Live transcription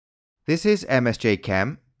This is MSJ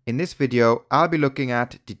Chem. In this video, I'll be looking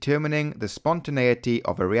at determining the spontaneity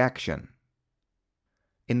of a reaction.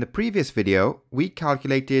 In the previous video, we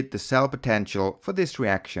calculated the cell potential for this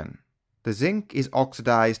reaction. The zinc is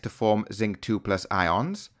oxidized to form zinc 2 plus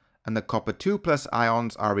ions, and the copper 2 plus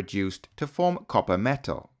ions are reduced to form copper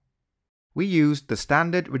metal. We used the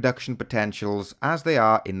standard reduction potentials as they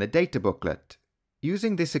are in the data booklet.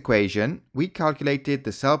 Using this equation, we calculated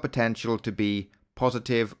the cell potential to be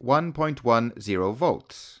positive 1.10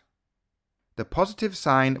 volts. The positive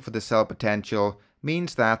sign for the cell potential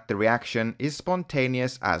means that the reaction is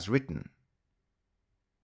spontaneous as written.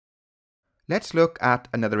 Let's look at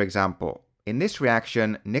another example. In this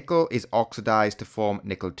reaction, nickel is oxidized to form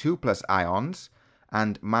nickel 2 plus ions,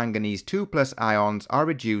 and manganese 2 plus ions are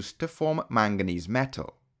reduced to form manganese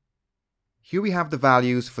metal. Here we have the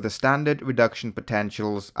values for the standard reduction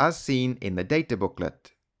potentials as seen in the data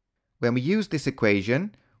booklet. When we use this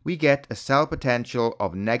equation, we get a cell potential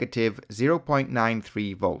of negative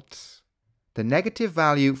 0.93 volts. The negative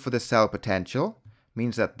value for the cell potential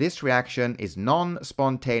means that this reaction is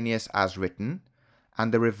non-spontaneous as written,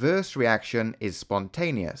 and the reverse reaction is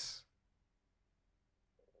spontaneous.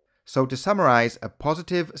 So to summarize, a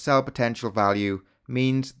positive cell potential value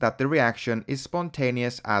means that the reaction is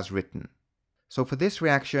spontaneous as written. So for this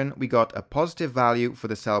reaction, we got a positive value for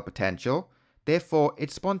the cell potential, therefore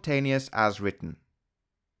it's spontaneous as written.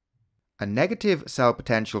 A negative cell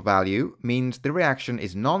potential value means the reaction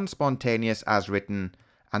is non-spontaneous as written,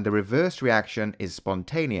 and the reverse reaction is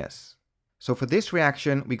spontaneous. So for this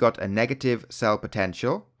reaction, we got a negative cell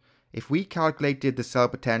potential. If we calculated the cell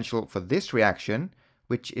potential for this reaction,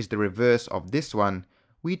 which is the reverse of this one,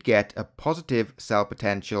 we'd get a positive cell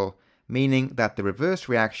potential, meaning that the reverse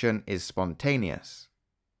reaction is spontaneous.